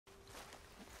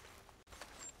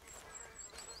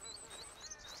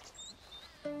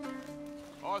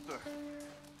Arthur.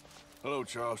 Hello,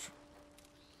 Charles.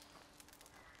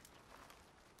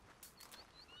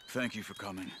 Thank you for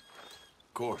coming.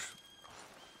 Of course.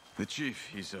 The chief,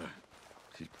 he's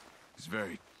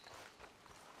very...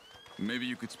 Maybe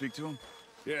you could speak to him?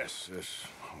 Yes, that's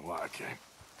why I came.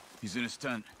 He's in his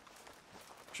tent.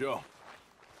 Sure.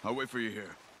 I'll wait for you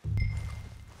here.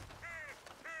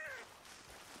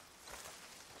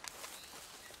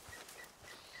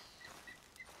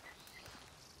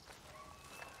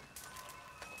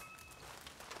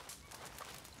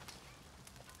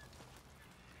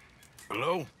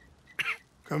 Hello?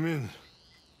 Come in.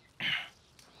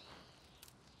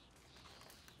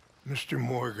 Mr.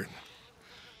 Morgan,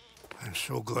 I'm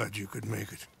so glad you could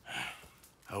make it.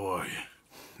 How are you?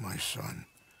 My son.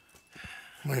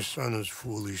 My son is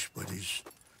foolish, but he's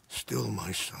still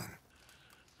my son.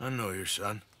 I know your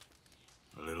son.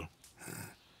 A little.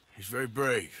 He's very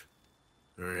brave.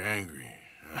 Very angry.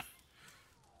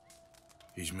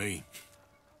 He's me.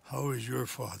 How is your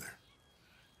father?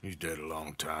 He's dead a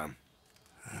long time.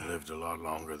 He lived a lot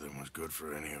longer than was good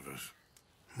for any of us.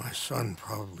 My son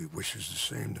probably wishes the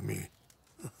same to me.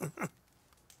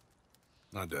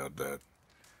 I doubt that.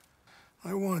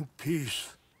 I want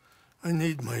peace. I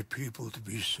need my people to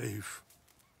be safe.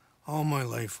 All my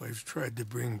life I've tried to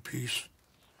bring peace.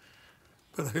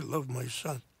 But I love my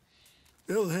son.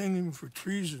 They'll hang him for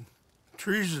treason.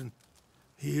 Treason.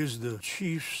 He is the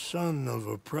chief son of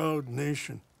a proud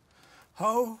nation.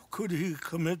 How could he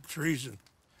commit treason?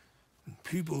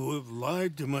 People who have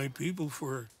lied to my people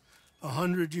for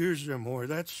 100 years or more,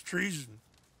 that's treason.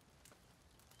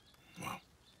 Well,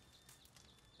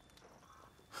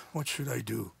 what should I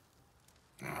do?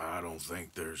 I don't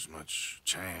think there's much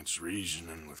chance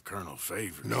reasoning with Colonel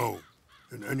Favors. No.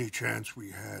 And any chance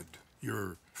we had,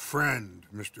 your friend,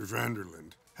 Mr.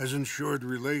 Vanderland, has ensured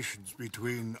relations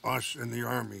between us and the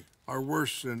army are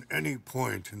worse than any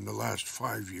point in the last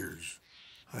 5 years.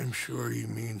 I'm sure he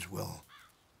means well.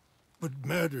 But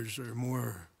matters are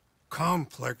more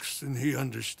complex than he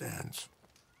understands.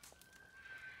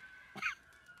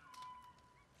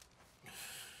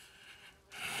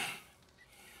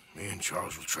 Me and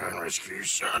Charles will try and rescue your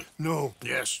son. No.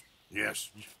 Yes,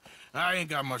 yes. I ain't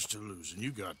got much to lose, and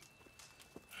you got...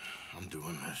 I'm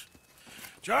doing this.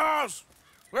 Charles!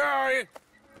 Where are you?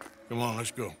 Come on,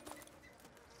 let's go.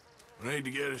 We need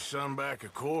to get his son back,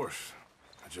 of course.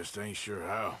 I just ain't sure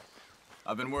how.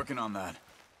 I've been working on that.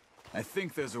 I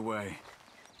think there's a way.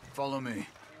 Follow me.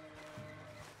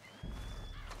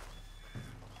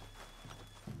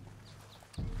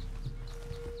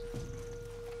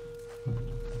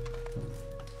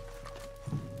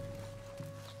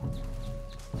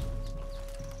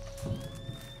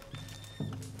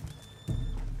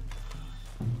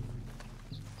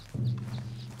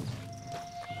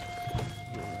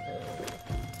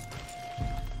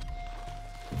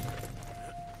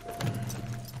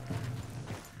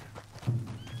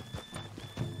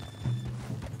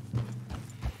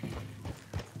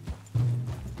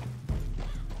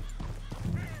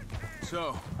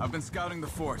 So, I've been scouting the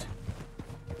fort.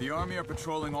 The army are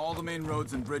patrolling all the main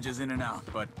roads and bridges in and out,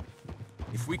 but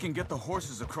if we can get the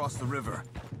horses across the river,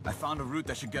 I found a route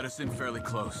that should get us in fairly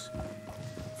close.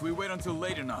 If we wait until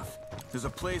late enough, there's a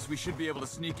place we should be able to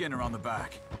sneak in around the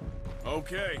back.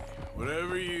 Okay,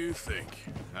 whatever you think.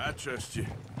 I trust you.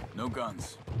 No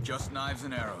guns, just knives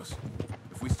and arrows.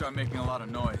 If we start making a lot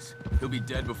of noise, he'll be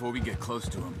dead before we get close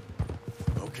to him.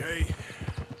 Okay.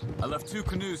 I left 2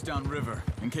 canoes downriver,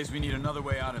 in case we need another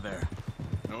way out of there.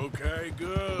 Okay,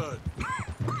 good.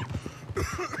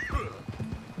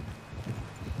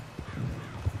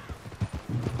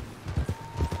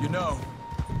 You know,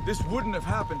 this wouldn't have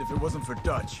happened if it wasn't for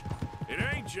Dutch. It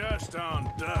ain't just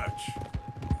on Dutch.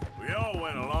 We all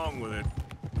went along with it.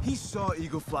 He saw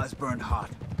eagle flies burned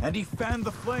hot, and he fanned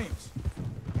the flames.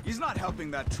 He's not helping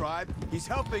that tribe, he's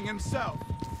helping himself.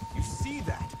 You see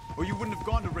that, or you wouldn't have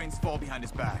gone to Rain's Fall behind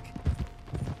his back.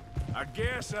 I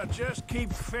guess I just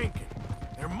keep thinking.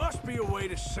 There must be a way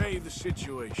to save the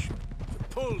situation. To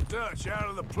pull Dutch out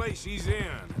of the place he's in.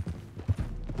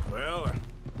 Well,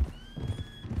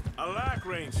 I like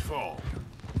Rain's Fall.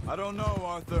 I don't know,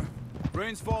 Arthur.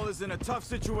 Rain's Fall is in a tough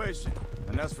situation,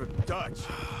 and as for Dutch...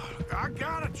 I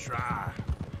gotta try.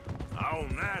 I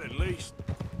own that at least.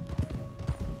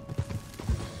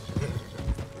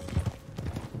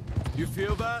 You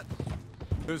feel that?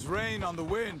 There's rain on the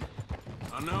wind.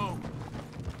 I know.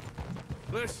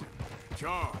 Listen,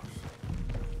 Charles.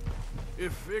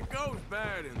 If it goes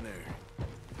bad in there,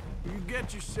 you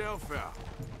get yourself out.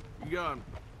 You got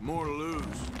more to lose.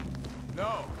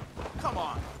 No. Come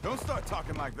on. Don't start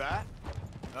talking like that.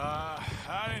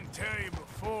 I didn't tell you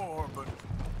before, but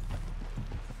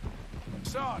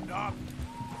saw, Doc.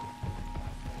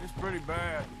 It's pretty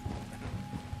bad.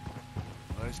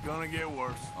 But it's gonna get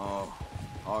worse. Oh,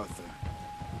 Arthur.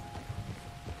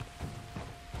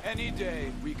 Any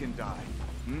day we can die.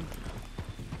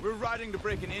 We're riding to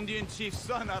break an Indian chief's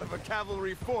son out of a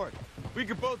cavalry fort. We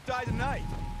could both die tonight.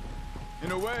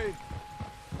 In a way,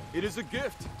 it is a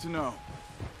gift to know.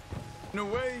 In a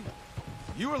way,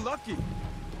 you were lucky.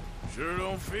 Sure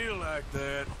don't feel like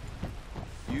that.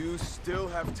 You still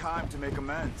have time to make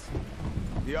amends.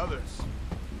 The others,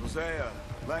 Hosea,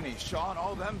 Lenny, Sean,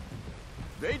 all them,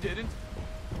 they didn't.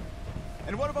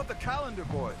 And what about the Calendar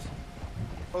boys?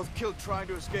 Both killed trying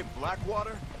to escape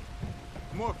Blackwater?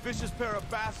 A more vicious pair of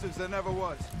bastards than ever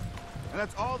was. And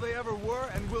that's all they ever were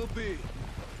and will be.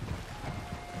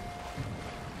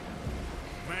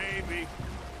 Maybe.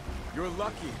 You're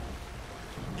lucky.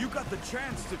 You got the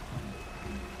chance to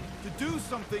do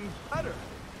something better.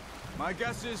 My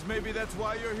guess is maybe that's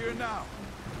why you're here now.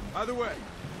 Either way,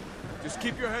 just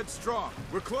keep your head strong.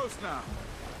 We're close now.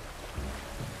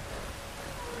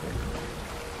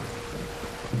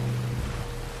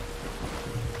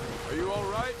 Are you all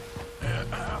right?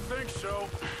 I think so.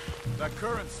 That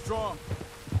current's strong.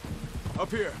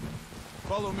 Up here.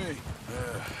 Follow me.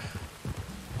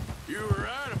 You were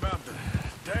right about the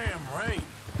damn rain.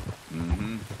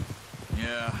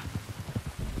 Yeah.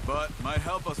 But might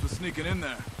help us with sneaking in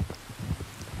there.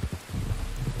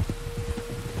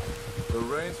 The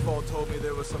Rainsfall told me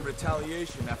there was some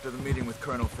retaliation after the meeting with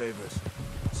Colonel Favors.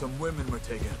 Some women were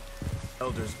taken.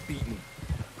 Elders beaten.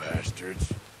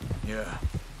 Bastards. Yeah.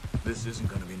 This isn't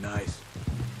gonna be nice.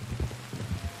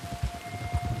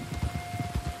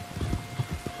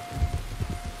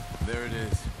 There it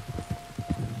is.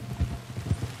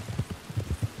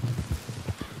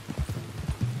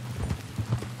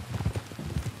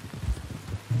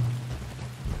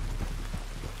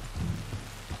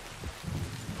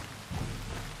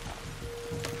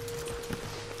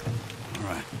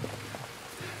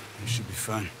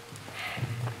 Fun.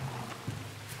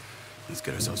 Let's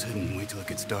get ourselves hidden and wait till it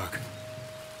gets dark.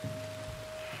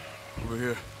 Over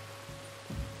here.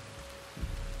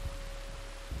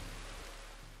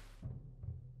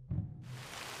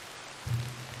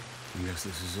 I guess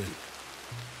this is it.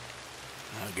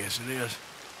 I guess it is.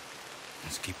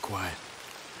 Let's keep quiet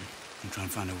and try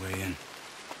and find a way in.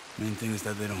 Main thing is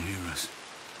that they don't hear us.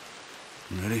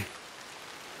 You ready?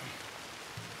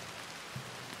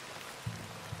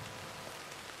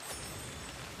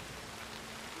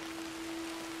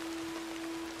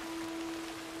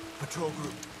 Patrol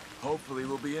group. Hopefully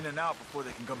we'll be in and out before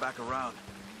they can come back around.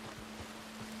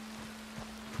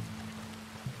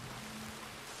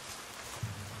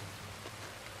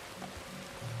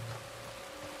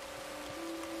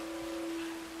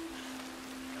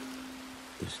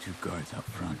 There's two guards out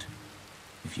front.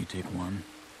 If you take one,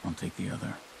 I'll take the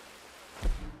other.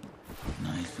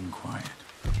 Nice and quiet.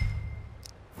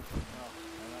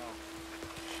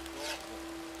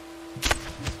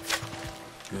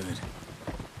 Good.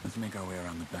 Let's make our way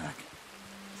around the back.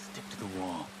 Stick to the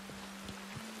wall.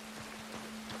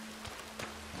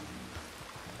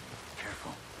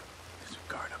 Careful. There's a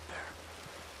guard up there.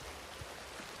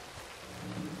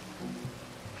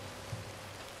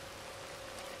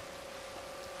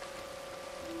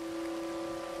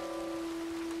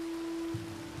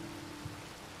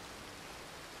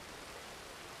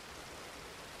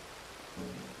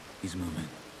 He's moving.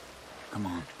 Come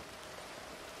on.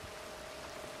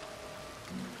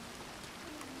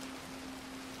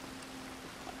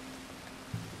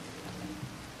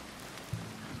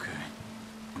 Okay.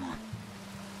 Come on.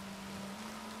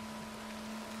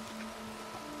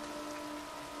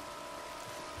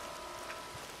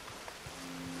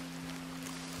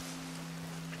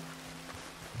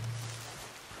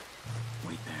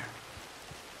 Wait there.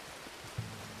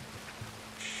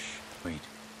 Shh. Wait.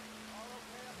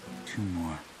 Two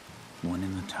more. One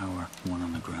in the tower, one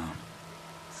on the ground.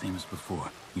 Same as before.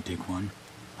 You take one,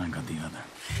 I got the other.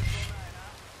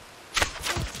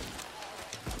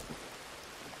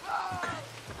 Okay,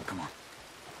 come on.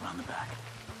 Around the back.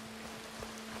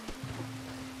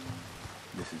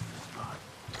 This is the spot.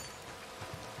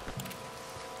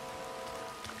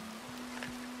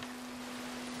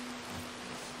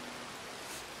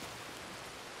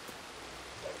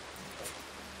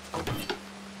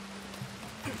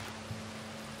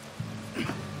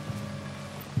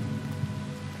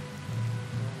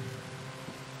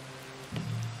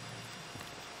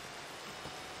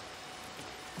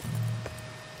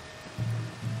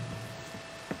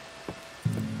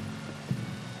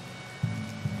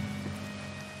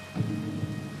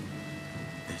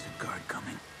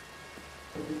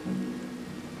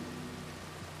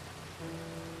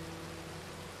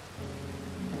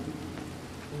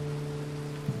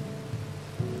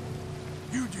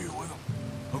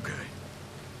 Okay.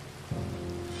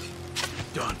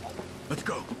 Done. Let's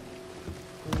go.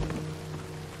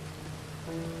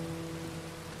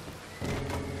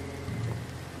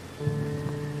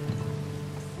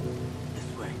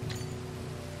 This way.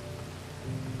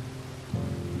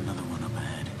 Another one up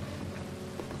ahead.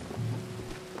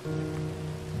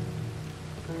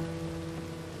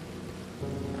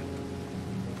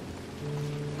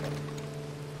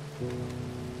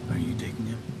 Are you taking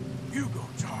him? You go,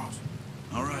 Charles.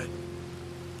 All right.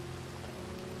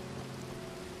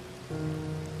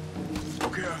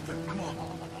 Okay, Arthur, come on.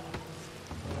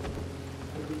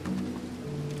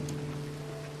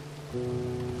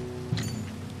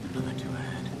 Another two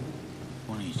ahead.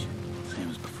 One each, same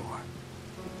as before.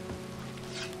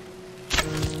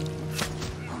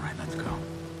 All right, let's go.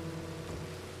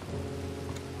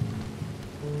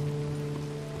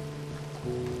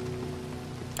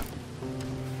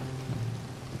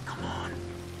 Come on.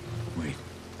 Wait.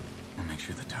 I'll make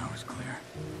sure the tower's clear.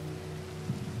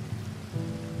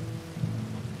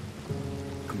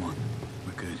 Come on.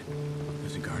 We're good.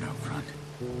 There's a guard out front.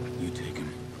 You take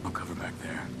him. I'll cover back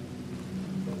there.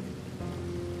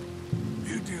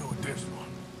 You deal with this one.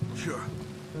 Sure.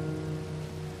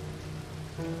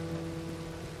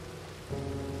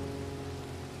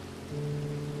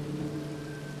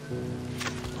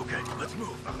 Okay, let's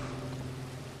move.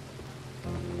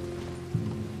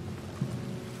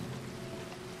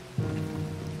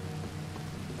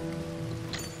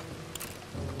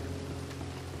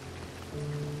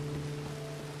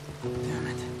 Damn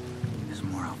it. There's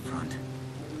more out front.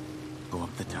 Go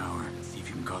up the tower and see if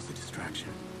you can cause a distraction.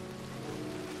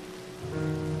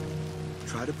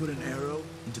 Try to put an arrow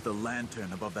into the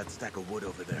lantern above that stack of wood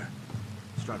over there.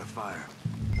 Start a fire.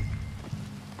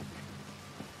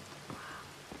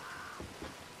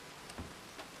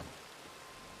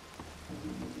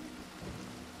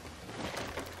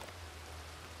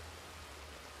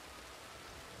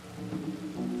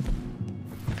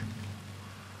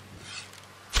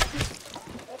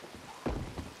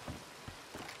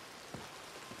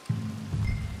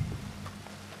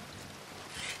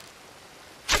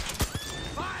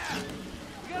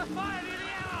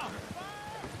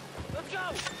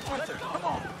 Arthur, come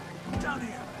on! Come down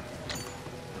here!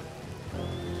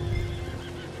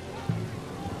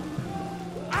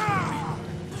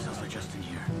 The cells are just in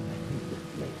here.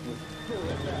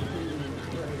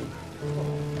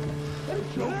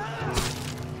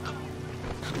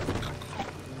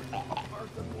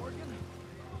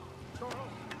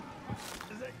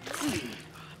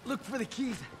 Look for the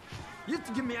keys. You have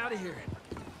to get me out of here.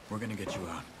 We're gonna get you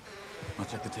out. I'll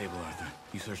check the table, Arthur.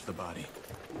 You search the body.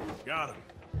 Got him.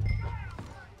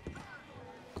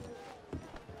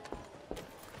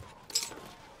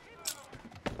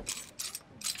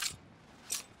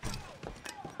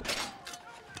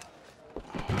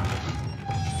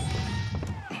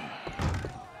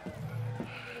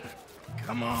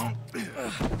 Come on.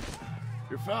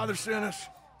 Your father sent us?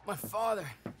 My father.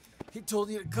 He told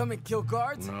you to come and kill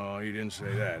guards? No, he didn't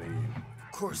say that, Ian.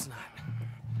 Of course not.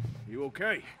 You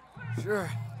okay? Sure.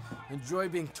 Enjoy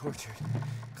being tortured.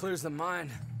 Clears the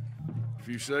mind. If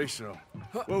you say so.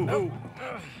 Huh, Whoa, no.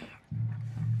 whoa.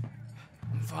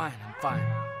 I'm fine, I'm fine.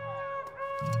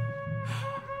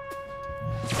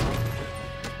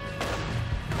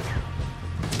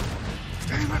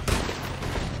 Damn it!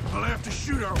 I'll have to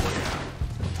shoot our way out.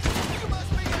 You must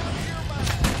be out of your mind.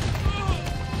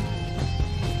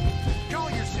 Call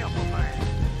yourself a man.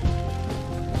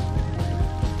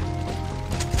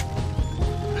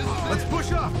 Let's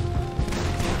push up! They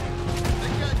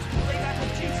got the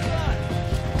Chief's gun.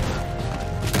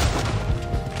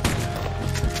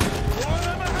 More of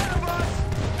them ahead of us!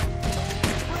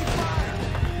 Free fire.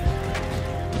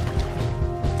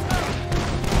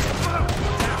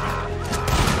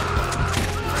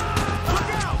 Look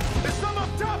out! There's some up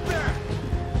top there!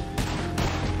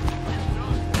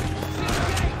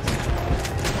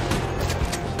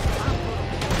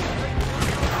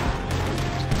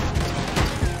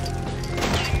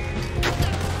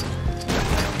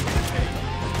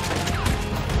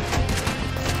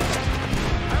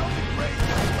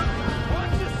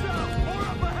 Watch yourself! More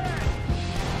up ahead!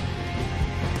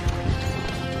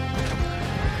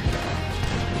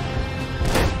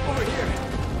 Over here.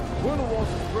 One of the walls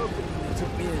was broken when they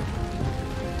took me in.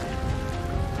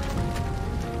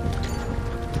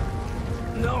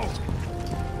 No.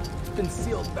 It's been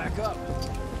sealed back up.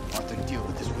 Arthur, deal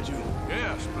with this, would you?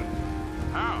 Yes, but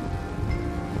how?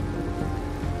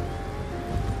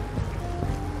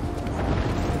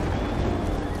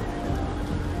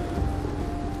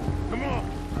 Come on.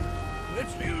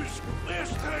 Let's use this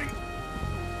thing.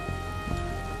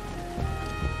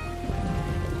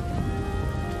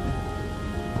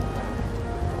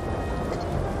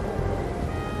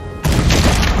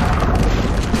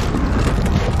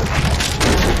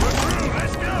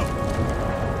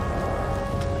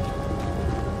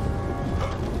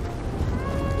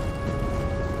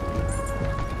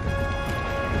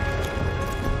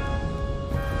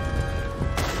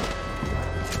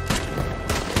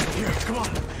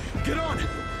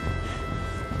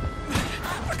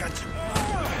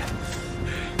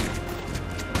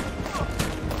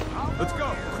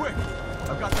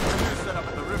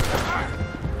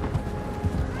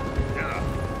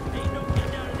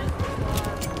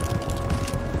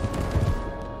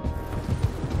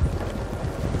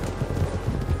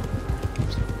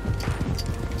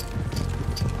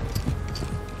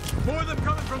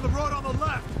 road on the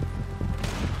left!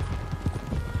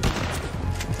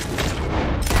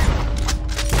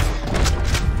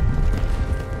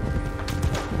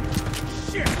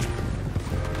 Shit!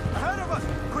 Ahead of us!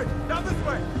 Quick, down this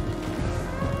way!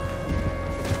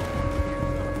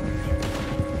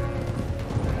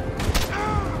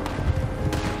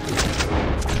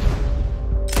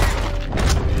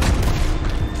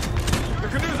 The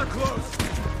canoes are close!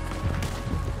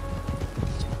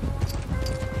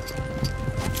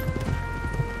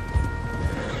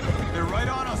 They're right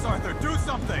on us, Arthur. Do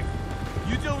something!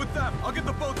 You deal with them. I'll get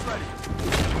the boats ready.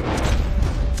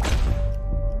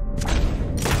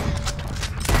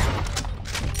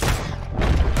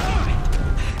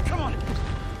 Come on!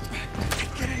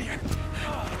 Get in here!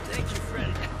 Oh, thank you,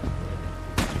 Fred.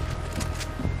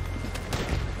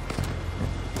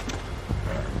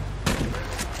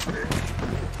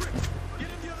 Get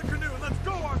in the other canoe and let's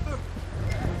go, Arthur!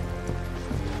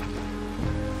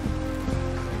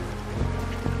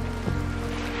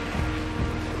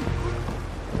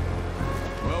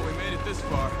 Well, we made it this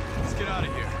far. Let's get out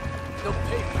of here. They'll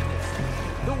pay for this.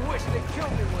 They'll wish they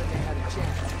killed me when they had a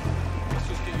chance. Let's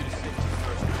just get you to safety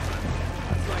first.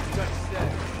 It's like Dutch said.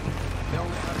 They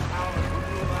only have power when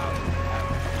you allow them to have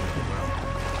it.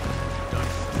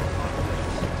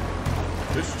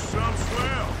 This is some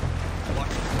swell.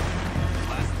 Watch it.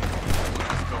 Last thing when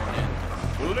I was going in.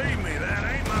 Believe me, that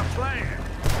ain't my plan.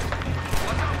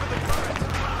 Watch out for the current!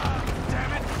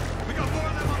 Damn it! We got more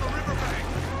of them on the riverbank!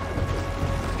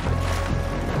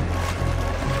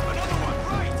 Another one,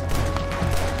 right!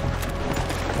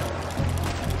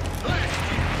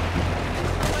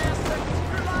 Last seconds of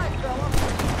your life, fella.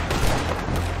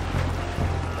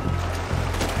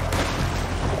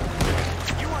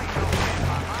 You ain't no man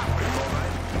by my way, all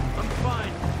right? I'm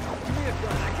fine. Give me a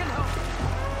gun. I can help.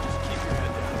 Just keep your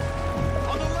head down.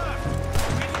 On the left!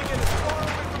 We need to get as far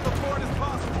away from the fort as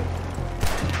possible.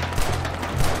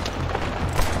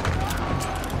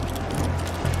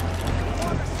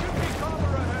 Water should be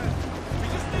calmer ahead. We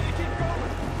just need to keep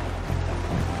going.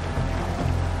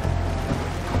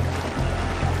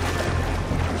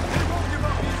 They won't give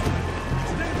up easily.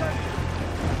 Stay ready.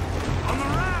 On the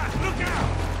rise, look out!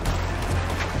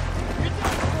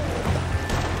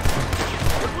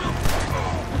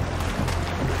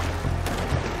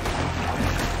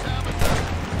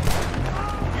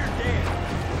 You're dead.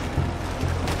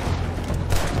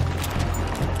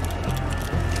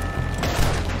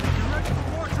 You ready for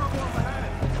more trouble up ahead?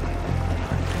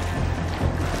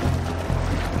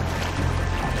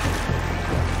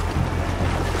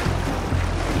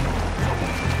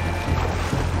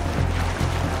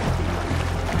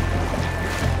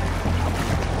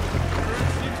 Current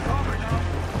seems calmer now.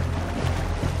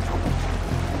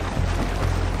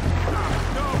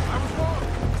 No, I was wrong.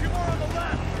 Two more on the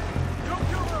left. Don't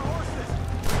kill their horses.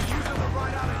 We use them to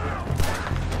ride out of here.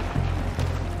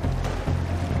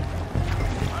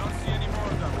 I don't see any more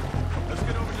of them. Let's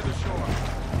get over to the shore.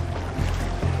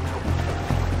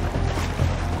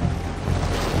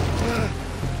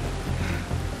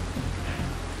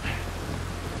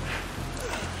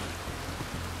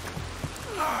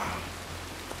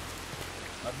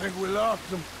 I think we lost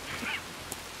them.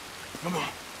 Come on.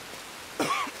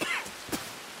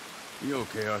 You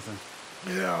okay, Arthur?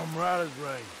 Yeah, I'm right as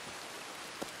rain.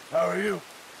 How are you?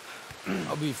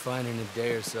 I'll be fine in a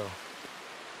day or so.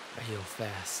 I heal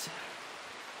fast.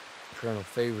 Colonel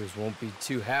Favors won't be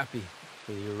too happy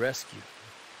with your rescue.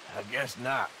 I guess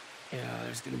not. Yeah,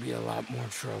 there's gonna be a lot more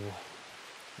trouble.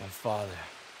 My father,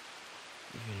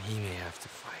 even he may have to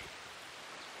fight.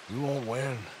 You won't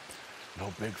win.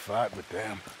 No big fight with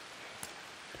them.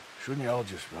 Shouldn't y'all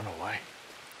just run away?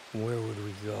 Where would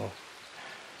we go?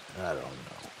 I don't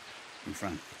know. My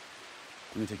friend,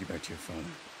 let me take you back to your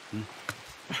father.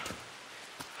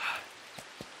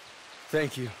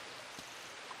 Thank you.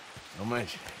 Don't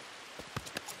mention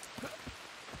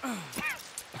it.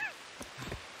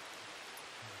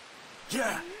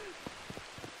 Yeah!